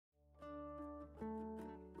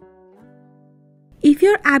If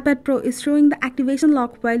your iPad Pro is showing the activation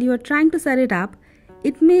lock while you are trying to set it up,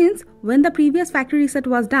 it means when the previous factory reset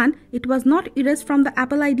was done, it was not erased from the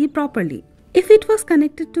Apple ID properly. If it was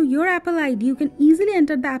connected to your Apple ID, you can easily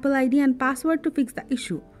enter the Apple ID and password to fix the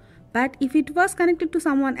issue. But if it was connected to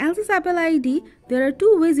someone else's Apple ID, there are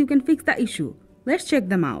two ways you can fix the issue. Let's check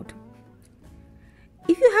them out.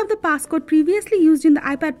 If you have the passcode previously used in the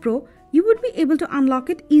iPad Pro, you would be able to unlock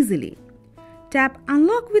it easily. Tap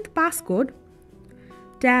Unlock with Passcode.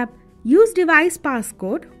 Tap Use Device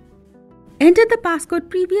Passcode. Enter the passcode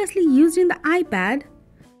previously used in the iPad.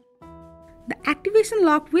 The activation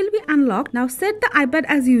lock will be unlocked. Now set the iPad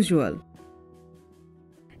as usual.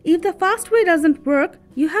 If the fast way doesn't work,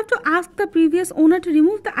 you have to ask the previous owner to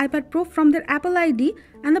remove the iPad Pro from their Apple ID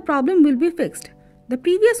and the problem will be fixed. The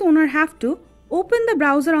previous owner have to open the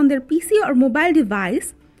browser on their PC or mobile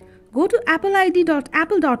device, go to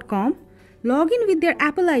appleid.apple.com, log in with their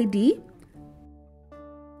Apple ID,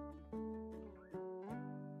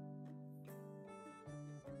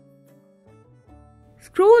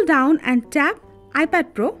 scroll down and tap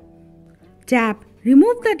iPad Pro, tap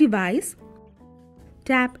Remove the device,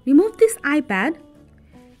 tap Remove this iPad.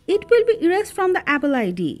 It will be erased from the Apple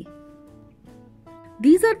ID.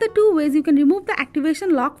 These are the two ways you can remove the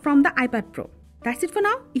activation lock from the iPad Pro. That's it for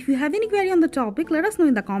now. If you have any query on the topic, let us know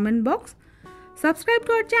in the comment box. Subscribe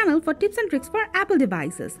to our channel for tips and tricks for Apple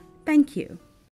devices. Thank you.